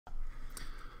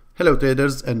Hello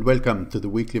traders and welcome to the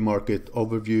weekly market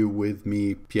overview with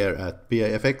me, Pierre at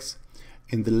PIFX.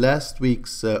 In the last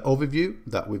week's overview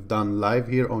that we've done live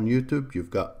here on YouTube,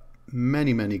 you've got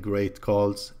many great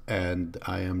calls, and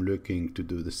I am looking to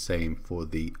do the same for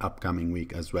the upcoming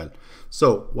week as well.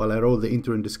 So while I roll the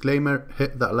intro and disclaimer,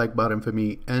 hit that like button for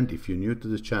me, and if you're new to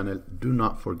the channel, do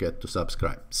not forget to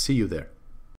subscribe. See you there.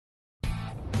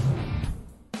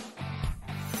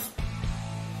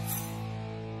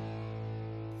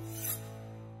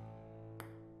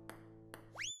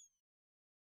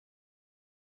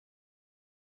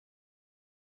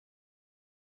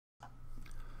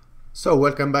 So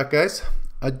welcome back, guys.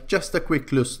 Just a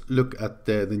quick look at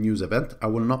the news event. I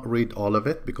will not read all of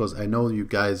it because I know you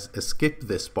guys skip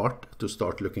this part to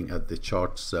start looking at the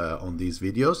charts on these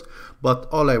videos. But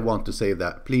all I want to say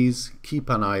that please keep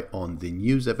an eye on the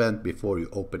news event before you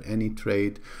open any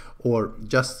trade, or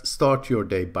just start your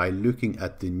day by looking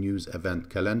at the news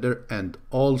event calendar. And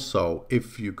also,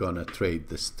 if you're gonna trade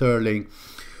the sterling,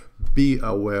 be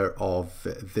aware of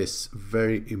this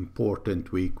very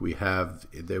important week we have.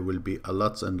 There will be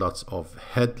lots and lots of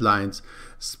headlines,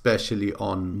 especially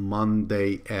on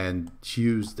Monday and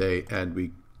Tuesday, and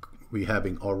we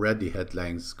having already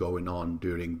headlines going on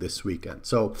during this weekend.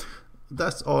 So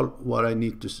that's all what I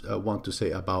need to want to say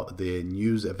about the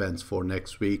news events for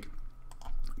next week.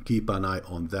 Keep an eye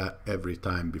on that every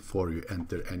time before you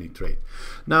enter any trade.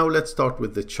 Now let's start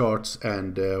with the charts,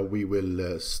 and we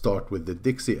will start with the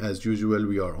Dixie as usual.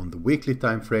 We are on the weekly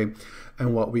time frame,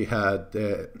 and what we had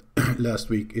last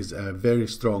week is a very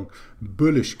strong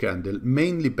bullish candle,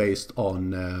 mainly based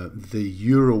on the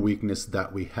euro weakness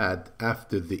that we had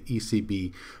after the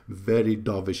ECB very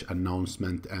dovish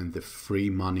announcement and the free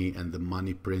money and the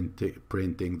money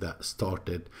printing that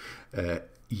started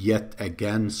yet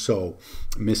again. So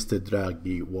Mr.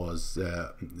 Draghi was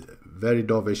very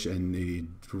dovish and he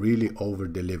really over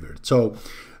delivered. So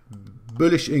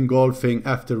bullish engulfing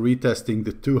after retesting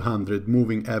the 200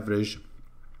 moving average,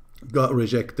 got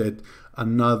rejected.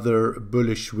 Another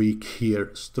bullish week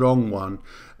here, strong one.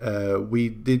 We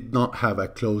did not have a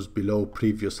close below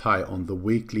previous high on the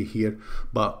weekly here,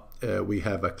 but we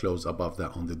have a close above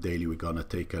that on the daily. We're gonna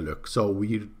take a look. So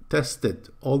we tested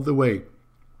all the way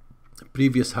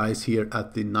previous highs here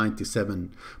at the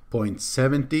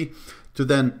 97.70 to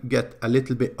then get a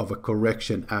little bit of a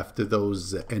correction after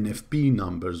those NFP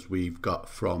numbers we've got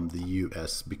from the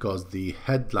US, because the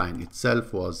headline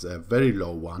itself was a very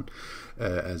low one.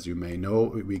 As you may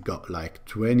know, we got like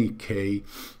 20k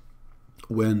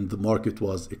when the market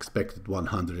was expected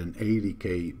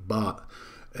 180k, but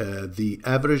the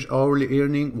average hourly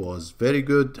earning was very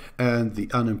good and the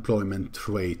unemployment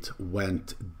rate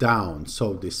went down.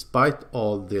 So despite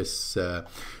all this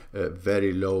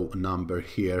very low number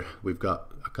here, we've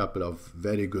got a couple of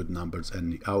very good numbers,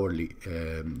 and the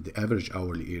average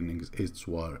hourly earnings is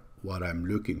what I'm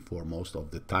looking for most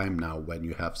of the time now when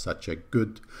you have such a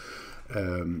good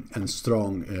and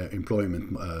strong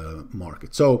employment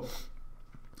market. So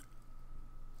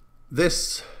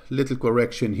this little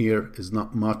correction here is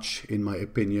not much in my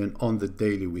opinion. On the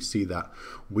daily we see that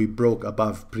we broke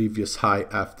above previous high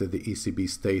after the ECB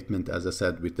statement. As I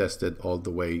said, we tested all the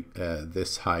way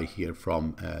this high here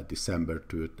from December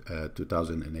to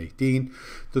 2018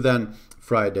 to then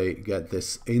Friday get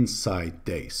this inside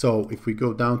day. So if we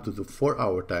go down to the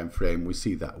 4-hour time frame, we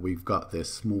see that we've got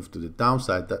this move to the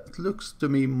downside that looks to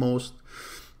me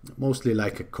mostly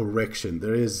like a correction.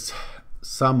 There is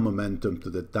some momentum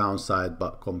to the downside,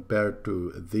 but compared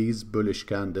to these bullish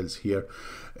candles here,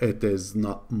 it is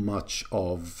not much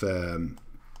of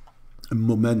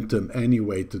momentum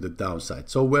anyway to the downside.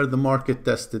 So where the market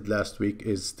tested last week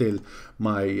is still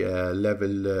my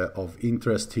level of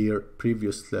interest here,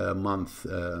 previous month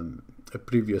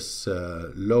previous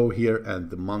low here,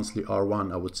 and the monthly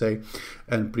R1 I would say,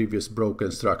 and previous broken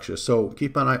structure. So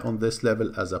keep an eye on this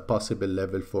level as a possible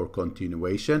level for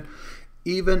continuation.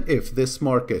 Even if this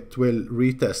market will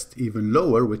retest even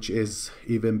lower, which is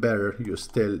even better, you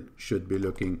still should be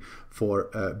looking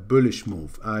for a bullish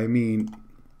move. I mean,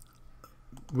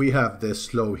 we have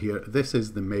this low here. This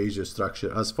is the major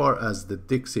structure. As far as the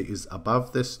Dixie is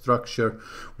above this structure,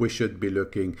 we should be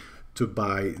looking to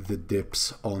buy the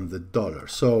dips on the dollar.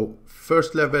 So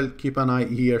first level, keep an eye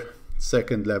here.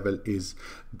 Second level is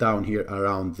down here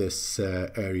around this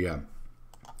area.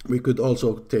 We could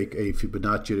also take a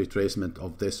Fibonacci retracement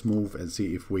of this move and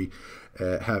see if we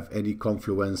have any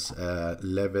confluence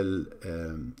level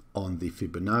on the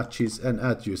Fibonacci's. And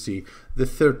as you see, the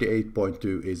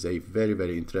 38.2 is a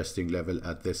very interesting level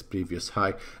at this previous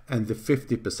high, and the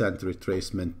 50%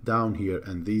 retracement down here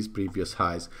and these previous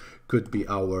highs could be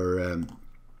our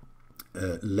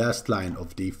last line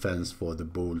of defense for the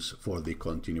bulls for the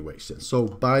continuation. So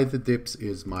buy the dips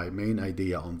is my main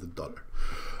idea on the dollar.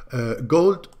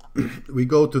 Gold, we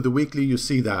go to the weekly. You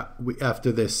see that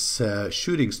after this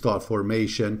shooting star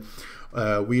formation,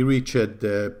 we reached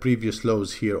the previous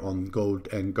lows here on gold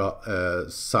and got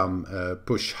some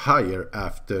push higher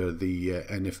after the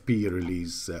NFP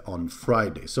release on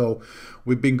Friday. So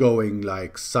we've been going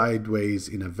like sideways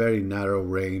in a very narrow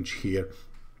range here.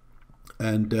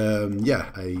 And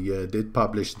yeah, I did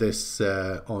publish this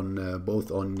on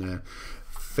both on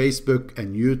Facebook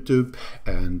and YouTube,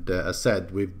 and as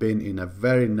said, we've been in a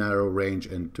very narrow range,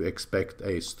 and to expect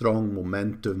a strong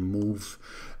momentum move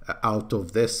out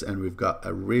of this, and we've got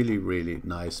a really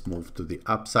nice move to the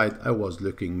upside. I was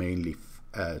looking mainly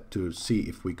to see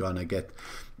if we're gonna get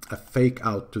a fake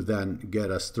out to then get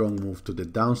a strong move to the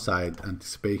downside,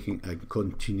 anticipating a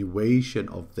continuation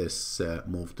of this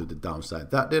move to the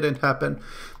downside. That didn't happen,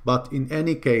 but in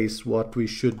any case, what we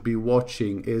should be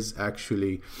watching is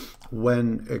actually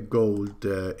when gold,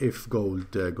 if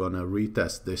gold gonna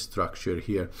retest this structure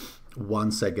here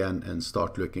once again and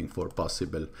start looking for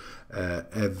possible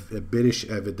bearish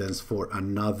evidence for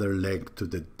another leg to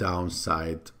the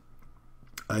downside.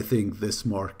 I think this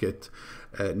market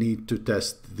need to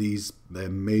test these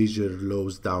major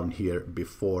lows down here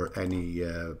before any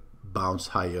bounce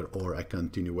higher or a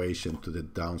continuation to the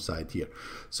downside here.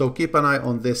 So keep an eye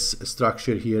on this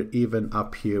structure here, even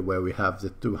up here where we have the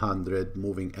 200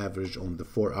 moving average on the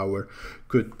 4-hour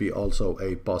could be also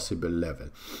a possible level.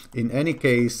 In any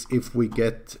case, if we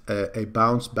get a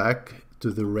bounce back to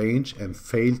the range and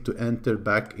fail to enter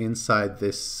back inside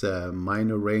this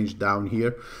minor range down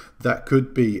here, that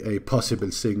could be a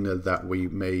possible signal that we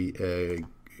may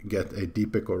get a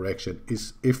deeper correction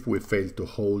is if we fail to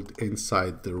hold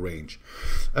inside the range.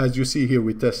 As you see here,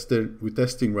 we're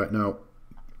testing right now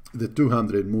the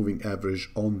 200 moving average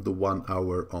on the 1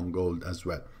 hour on gold as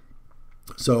well.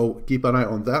 So keep an eye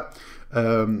on that.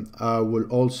 I will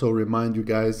also remind you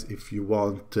guys, if you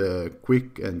want a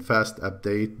quick and fast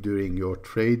update during your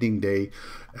trading day,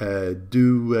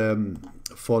 do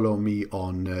follow me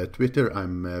on Twitter.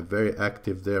 I'm very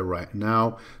active there right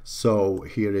now. So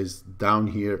here is down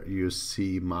here, you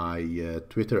see my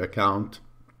Twitter account.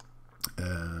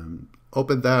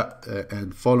 Open that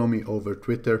and follow me over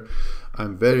Twitter.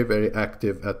 I'm very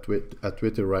active at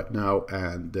Twitter right now,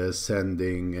 and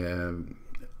sending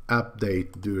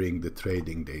update during the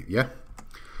trading day. Yeah,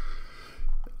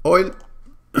 oil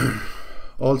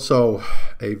also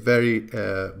a very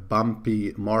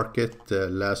bumpy market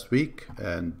last week,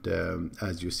 and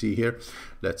as you see here,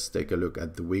 let's take a look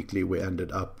at the weekly. We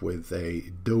ended up with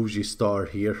a doji star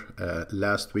here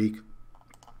last week.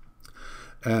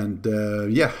 And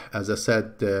yeah, as I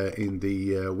said in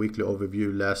the weekly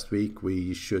overview last week,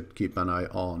 we should keep an eye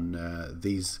on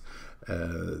this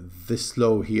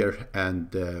low here,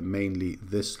 and mainly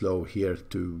this low here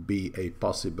to be a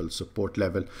possible support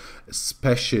level,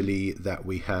 especially that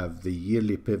we have the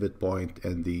yearly pivot point,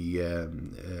 and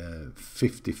the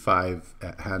 55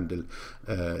 handle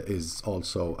is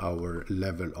also our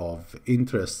level of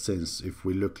interest, since if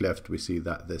we look left, we see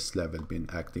that this level been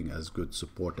acting as good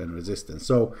support and resistance.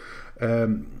 So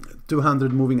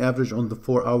 200 moving average on the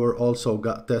 4-hour also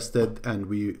got tested, and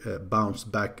we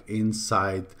bounced back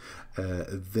inside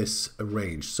this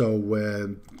range.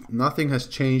 So nothing has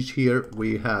changed here.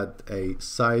 We had a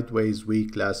sideways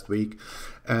week last week,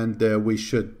 and we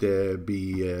should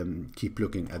keep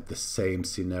looking at the same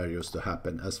scenarios to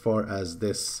happen. As far as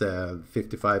this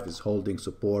 55 is holding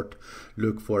support,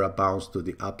 look for a bounce to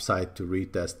the upside to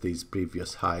retest these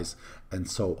previous highs, and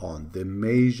so on. The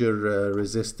major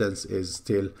resistance is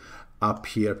still up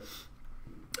here,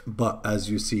 but as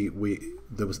you see,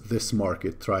 there was this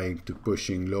market trying to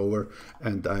pushing lower,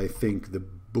 and I think the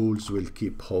bulls will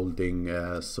keep holding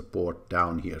support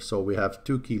down here. So we have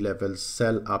two key levels: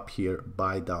 sell up here,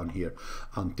 buy down here,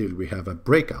 until we have a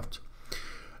breakout.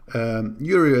 Euro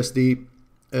USD,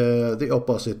 the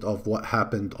opposite of what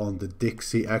happened on the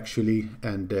Dixie actually,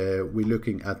 and we're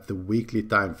looking at the weekly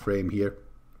time frame here.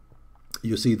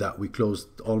 You see that we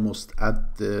closed almost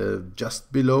at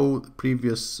just below the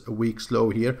previous week's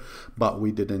low here, but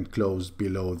we didn't close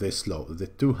below this low. The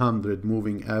 200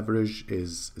 moving average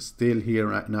is still here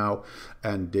right now,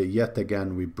 and yet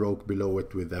again we broke below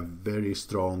it with a very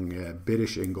strong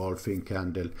bearish engulfing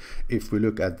candle. If we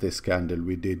look at this candle,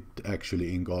 we did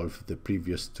actually engulf the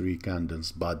previous 3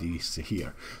 candles bodies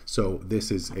here. So this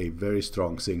is a very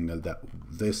strong signal that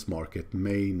this market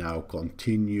may now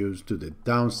continue to the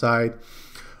downside.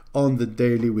 On the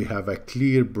daily, we have a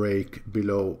clear break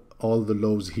below all the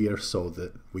lows here, so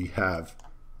that we have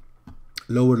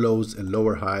lower lows and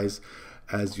lower highs,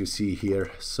 as you see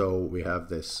here. So we have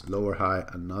this lower high,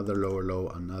 another lower low,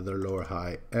 another lower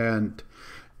high, and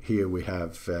here we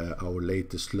have our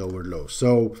latest lower low.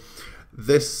 So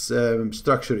this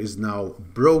structure is now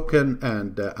broken,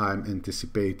 and I'm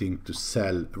anticipating to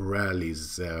sell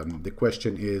rallies. The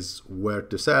question is where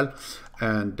to sell,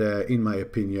 and in my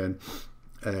opinion,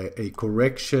 a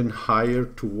correction higher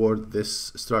toward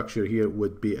this structure here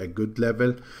would be a good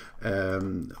level.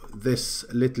 This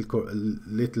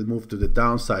little move to the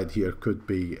downside here could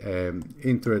be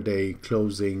intraday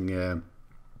closing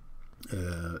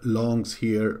longs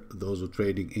here, those who are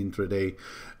trading intraday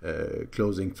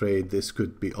closing trade. This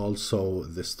could be also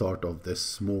the start of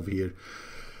this move here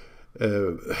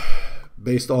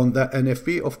based on the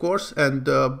NFP, of course. And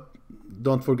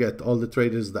don't forget, all the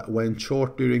traders that went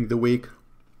short during the week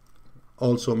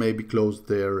also maybe closed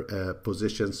their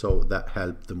position, so that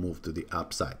helped the move to the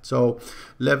upside. So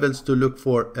levels to look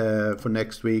for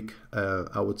next week,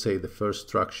 I would say the first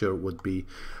structure would be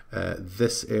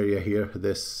this area here.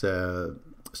 This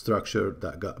structure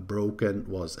that got broken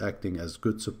was acting as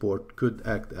good support, could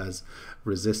act as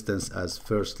resistance as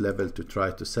first level to try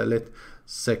to sell it.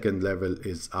 Second level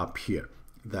is up here.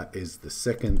 That is the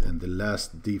second and the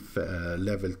last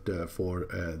level for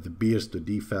the bears to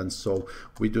defend. So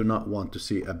we do not want to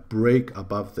see a break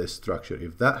above this structure.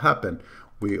 If that happened,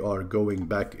 we are going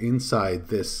back inside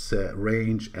this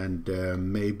range, and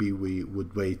maybe we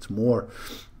would wait more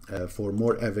for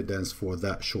more evidence for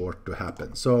that short to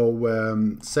happen.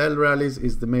 So sell rallies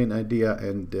is the main idea,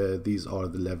 and these are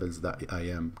the levels that I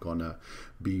am gonna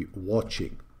be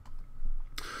watching.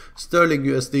 Sterling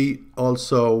USD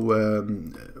also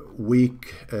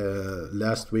weak.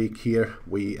 Last week here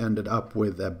we ended up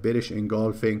with a bearish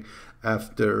engulfing.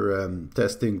 After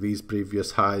testing these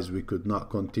previous highs, we could not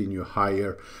continue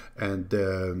higher, and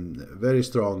very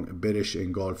strong bearish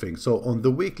engulfing. So on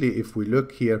the weekly, if we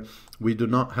look here, we do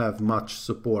not have much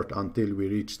support until we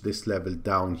reach this level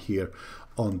down here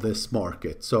on this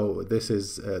market. So this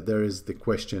is there is the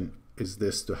question, is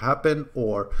this to happen,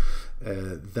 or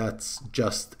that's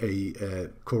just a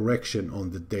correction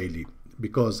on the daily?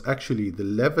 Because actually the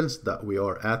levels that we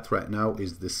are at right now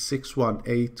is the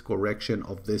 618 correction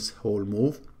of this whole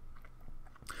move.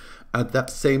 At that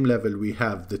same level we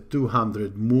have the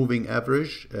 200 moving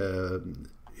average.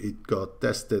 It got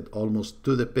tested almost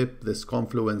to the pip, this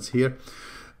confluence here,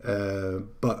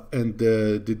 but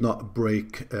did not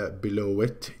break below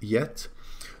it yet.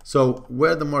 So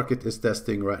where the market is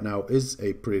testing right now is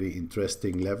a pretty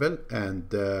interesting level, and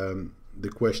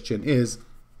the question is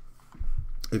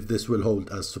if this will hold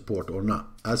as support or not.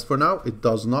 As for now, it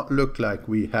does not look like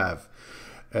we have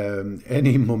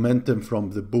any momentum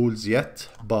from the bulls yet,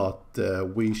 but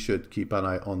we should keep an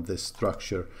eye on this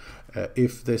structure.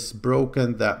 If this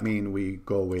broken, that means we're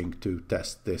going to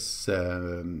test this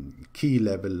key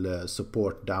level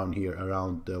support down here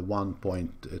around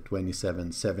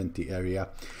 1.2770 area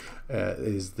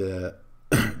is the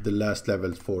last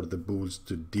level for the bulls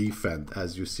to defend.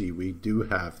 As you see, we do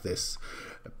have this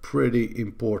pretty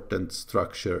important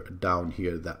structure down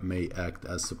here that may act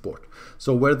as support.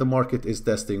 So where the market is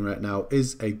testing right now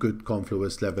is a good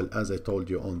confluence level. As I told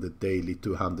you, on the daily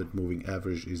 200 moving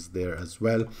average is there as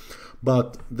well,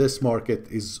 but this market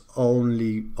is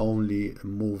only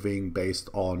moving based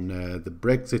on the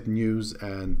Brexit news,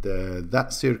 and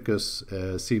that circus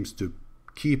seems to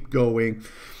keep going.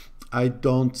 I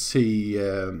don't see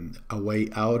a way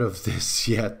out of this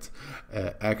yet.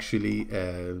 Actually,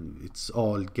 it's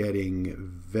all getting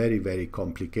very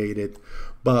complicated,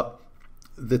 but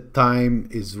the time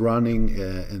is running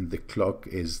and the clock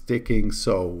is ticking.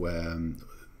 So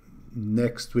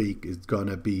next week is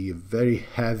gonna be very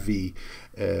heavy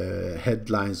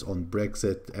headlines on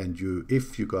Brexit, and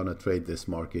if you're gonna trade this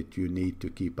market, you need to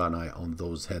keep an eye on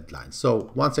those headlines.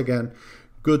 So once again,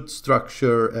 good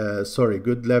structure,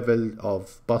 good level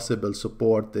of possible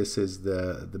support. This is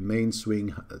the main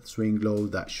swing low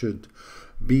that should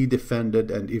be defended,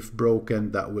 and if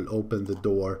broken, that will open the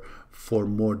door for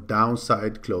more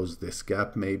downside. Close this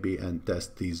gap maybe and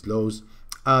test these lows.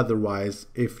 Otherwise,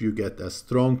 if you get a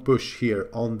strong push here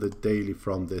on the daily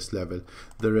from this level,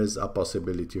 there is a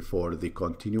possibility for the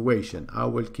continuation. I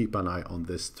will keep an eye on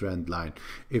this trend line.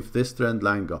 If this trend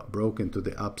line got broken to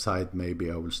the upside, maybe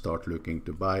I will start looking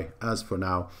to buy. As for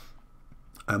now,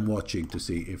 I'm watching to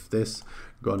see if this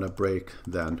gonna break,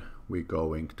 then we're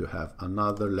going to have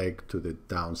another leg to the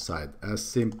downside. As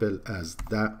simple as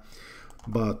that.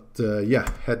 But yeah,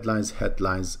 headlines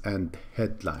and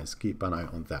headlines, keep an eye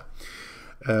on that.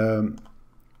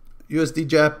 USD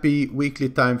JAPY weekly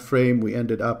time frame, we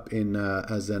ended up in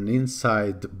as an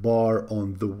inside bar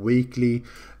on the weekly.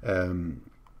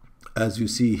 As you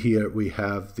see here, we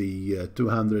have the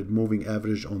 200 moving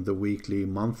average on the weekly,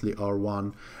 monthly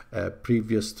R1,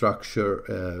 previous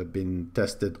structure been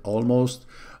tested almost.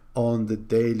 On the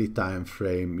daily time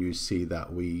frame, you see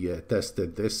that we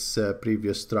tested this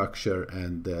previous structure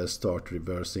and start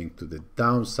reversing to the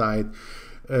downside.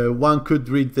 One could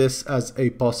read this as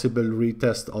a possible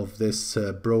retest of this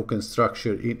broken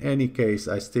structure. In any case,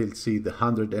 I still see the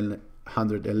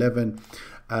 111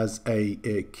 as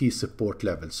a key support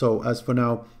level. So as for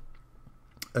now,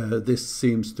 this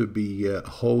seems to be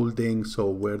holding. So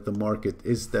where the market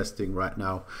is testing right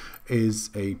now is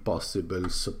a possible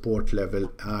support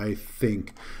level. I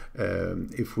think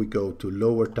if we go to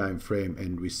lower time frame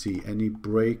and we see any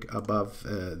break above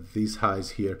these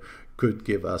highs here, could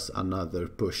give us another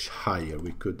push higher.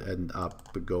 We could end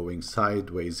up going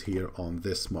sideways here on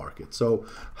this market. So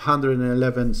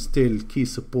 111 still key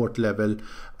support level.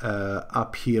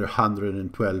 Up here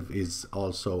 112 is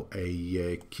also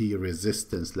a key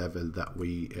resistance level that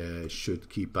we should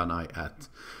keep an eye at.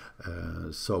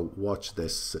 So watch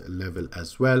this level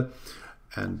as well.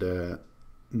 And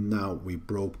now we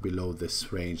broke below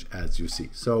this range, as you see.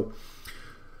 So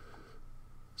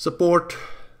support,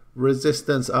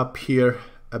 resistance up here,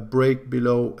 a break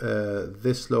below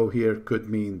this low here could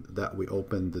mean that we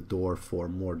open the door for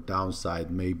more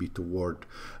downside, maybe toward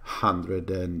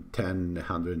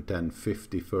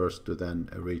 110.50 first to then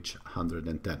reach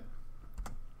 110.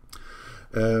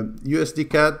 USD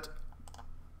CAD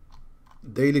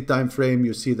daily time frame,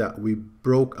 you see that we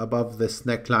broke above this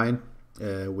neckline.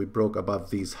 We broke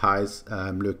above these highs.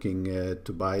 I'm looking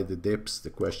to buy the dips. The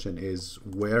question is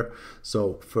where.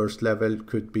 So first level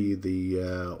could be the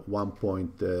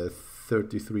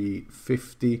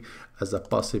 1.3350 as a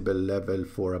possible level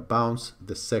for a bounce.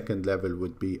 The second level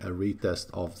would be a retest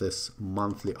of this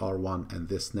monthly R1 and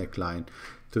this neckline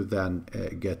to then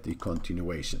get the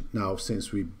continuation. Now,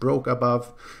 since we broke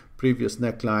above previous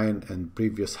neckline and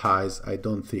previous highs, I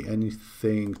don't see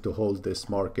anything to hold this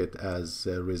market as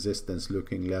resistance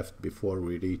looking left before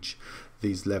we reach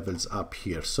these levels up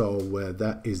here. So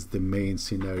that is the main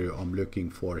scenario I'm looking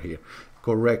for here.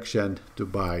 Correction to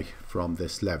buy from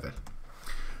this level.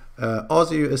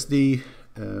 Aussie USD,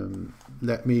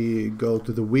 let me go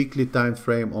to the weekly time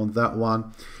frame on that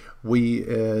one. We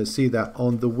see that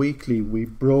on the weekly we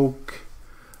broke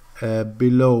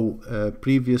below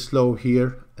previous low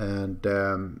here, and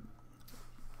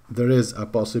there is a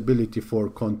possibility for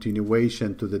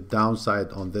continuation to the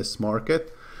downside on this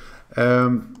market.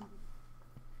 And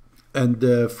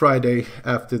Friday,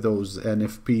 after those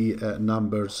NFP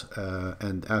numbers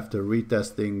and after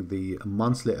retesting the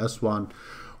monthly S1,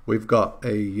 we've got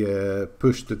a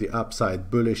push to the upside,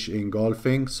 bullish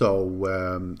engulfing. So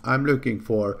I'm looking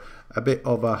for a bit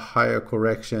of a higher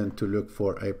correction to look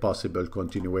for a possible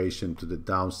continuation to the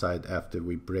downside after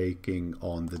we breaking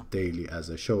on the daily, as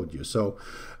I showed you. So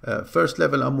first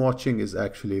level I'm watching is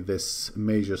actually this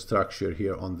major structure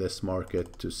here on this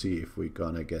market to see if we're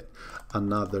gonna get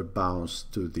another bounce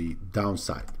to the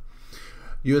downside.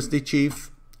 USD Chief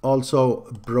also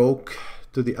broke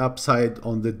to the upside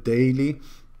on the daily.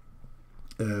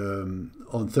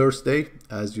 On Thursday,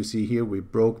 as you see here, we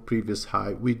broke previous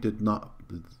high. We did not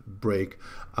break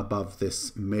above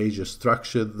this major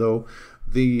structure though.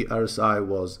 The RSI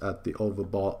was at the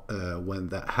overbought when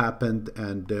that happened,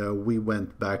 and we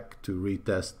went back to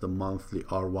retest the monthly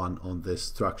R1 on this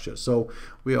structure. So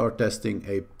we are testing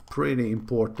a pretty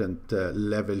important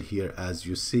level here, as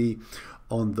you see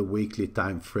on the weekly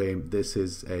time frame. This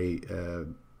is a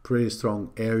pretty strong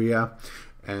area,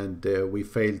 and we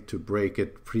failed to break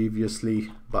it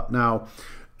previously. But now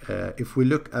if we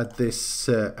look at this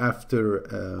after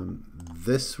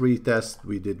this retest,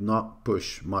 we did not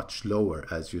push much lower.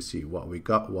 As you see, what we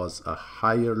got was a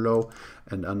higher low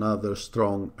and another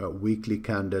strong weekly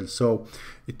candle. So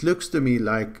it looks to me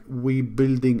like we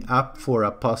building up for a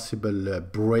possible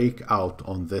breakout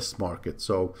on this market.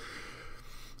 So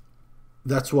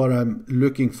that's what I'm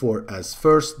looking for as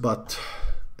first, but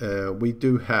we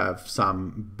do have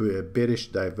some bearish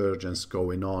divergence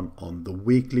going on the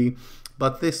weekly,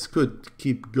 but this could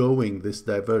keep going, this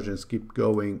divergence keep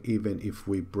going even if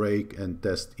we break and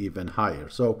test even higher.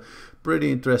 So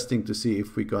pretty interesting to see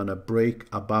if we're gonna break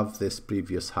above this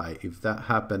previous high. If that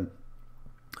happen,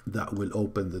 that will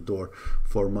open the door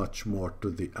for much more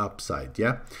to the upside.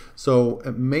 Yeah, so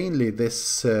mainly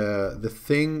this the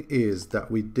thing is that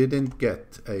we didn't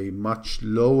get a much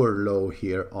lower low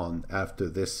here on after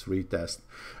this retest.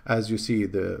 As you see,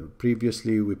 the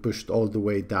previously we pushed all the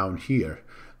way down here.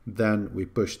 then we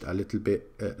pushed a little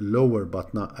bit lower,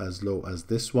 but not as low as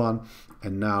this one,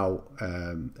 and now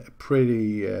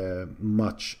pretty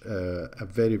much a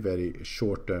very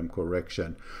short-term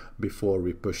correction before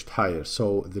we pushed higher.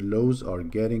 So the lows are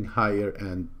getting higher,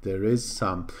 and there is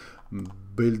some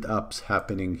build-ups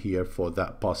happening here for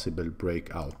that possible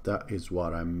breakout. That is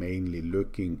what I'm mainly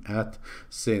looking at,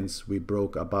 since we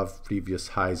broke above previous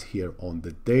highs here on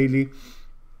the daily.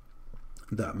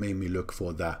 That made me look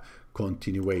for that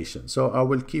continuation. So I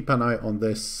will keep an eye on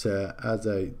this as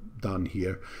I done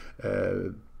here.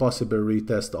 Possible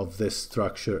retest of this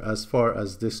structure. As far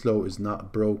as this low is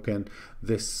not broken,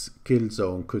 this kill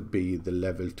zone could be the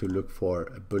level to look for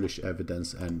bullish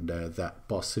evidence, and that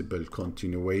possible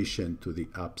continuation to the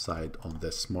upside on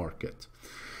this market.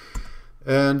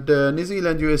 And New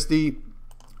Zealand USD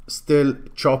still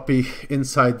choppy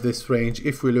inside this range.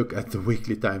 If we look at the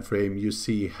weekly time frame, you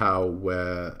see how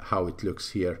it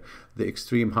looks here. The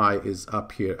extreme high is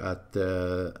up here at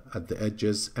the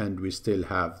edges, and we still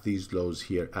have these lows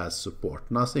here as support.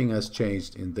 Nothing has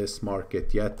changed in this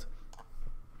market yet.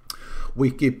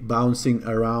 We keep bouncing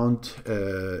around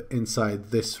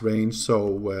inside this range,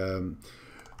 so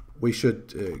we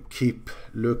should keep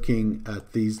looking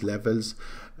at these levels.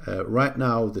 Right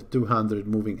now the 200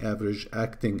 moving average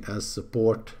acting as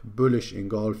support, bullish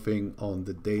engulfing on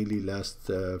the daily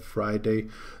last Friday.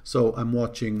 So I'm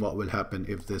watching what will happen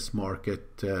if this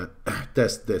market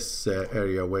tests this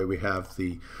area where we have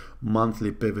the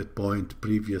monthly pivot point,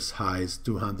 previous highs,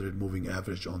 200 moving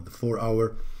average on the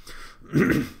 4-hour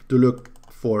to look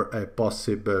for a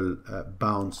possible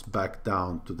bounce back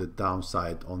down to the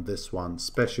downside on this one,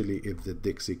 especially if the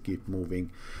Dixie keep moving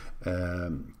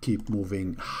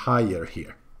higher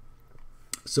here.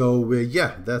 So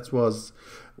yeah, that was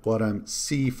what I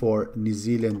see for New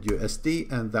Zealand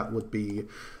USD, and that would be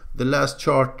the last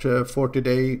chart for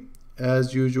today.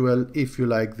 As usual, if you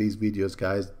like these videos,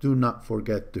 guys, do not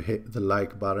forget to hit the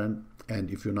like button, and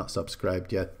if you're not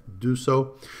subscribed yet, do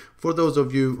so. For those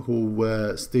of you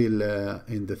who still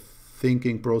in the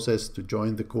thinking process to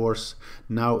join the course,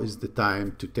 now is the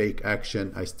time to take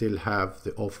action. I still have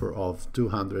the offer of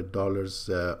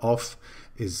 $200 off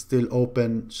is still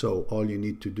open, so all you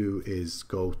need to do is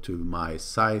go to my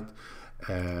site,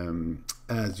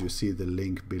 as you see the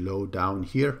link below down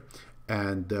here,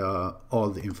 and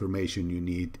all the information you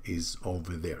need is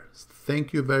over there.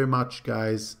 Thank you very much,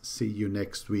 guys. See you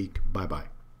next week. Bye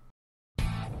bye.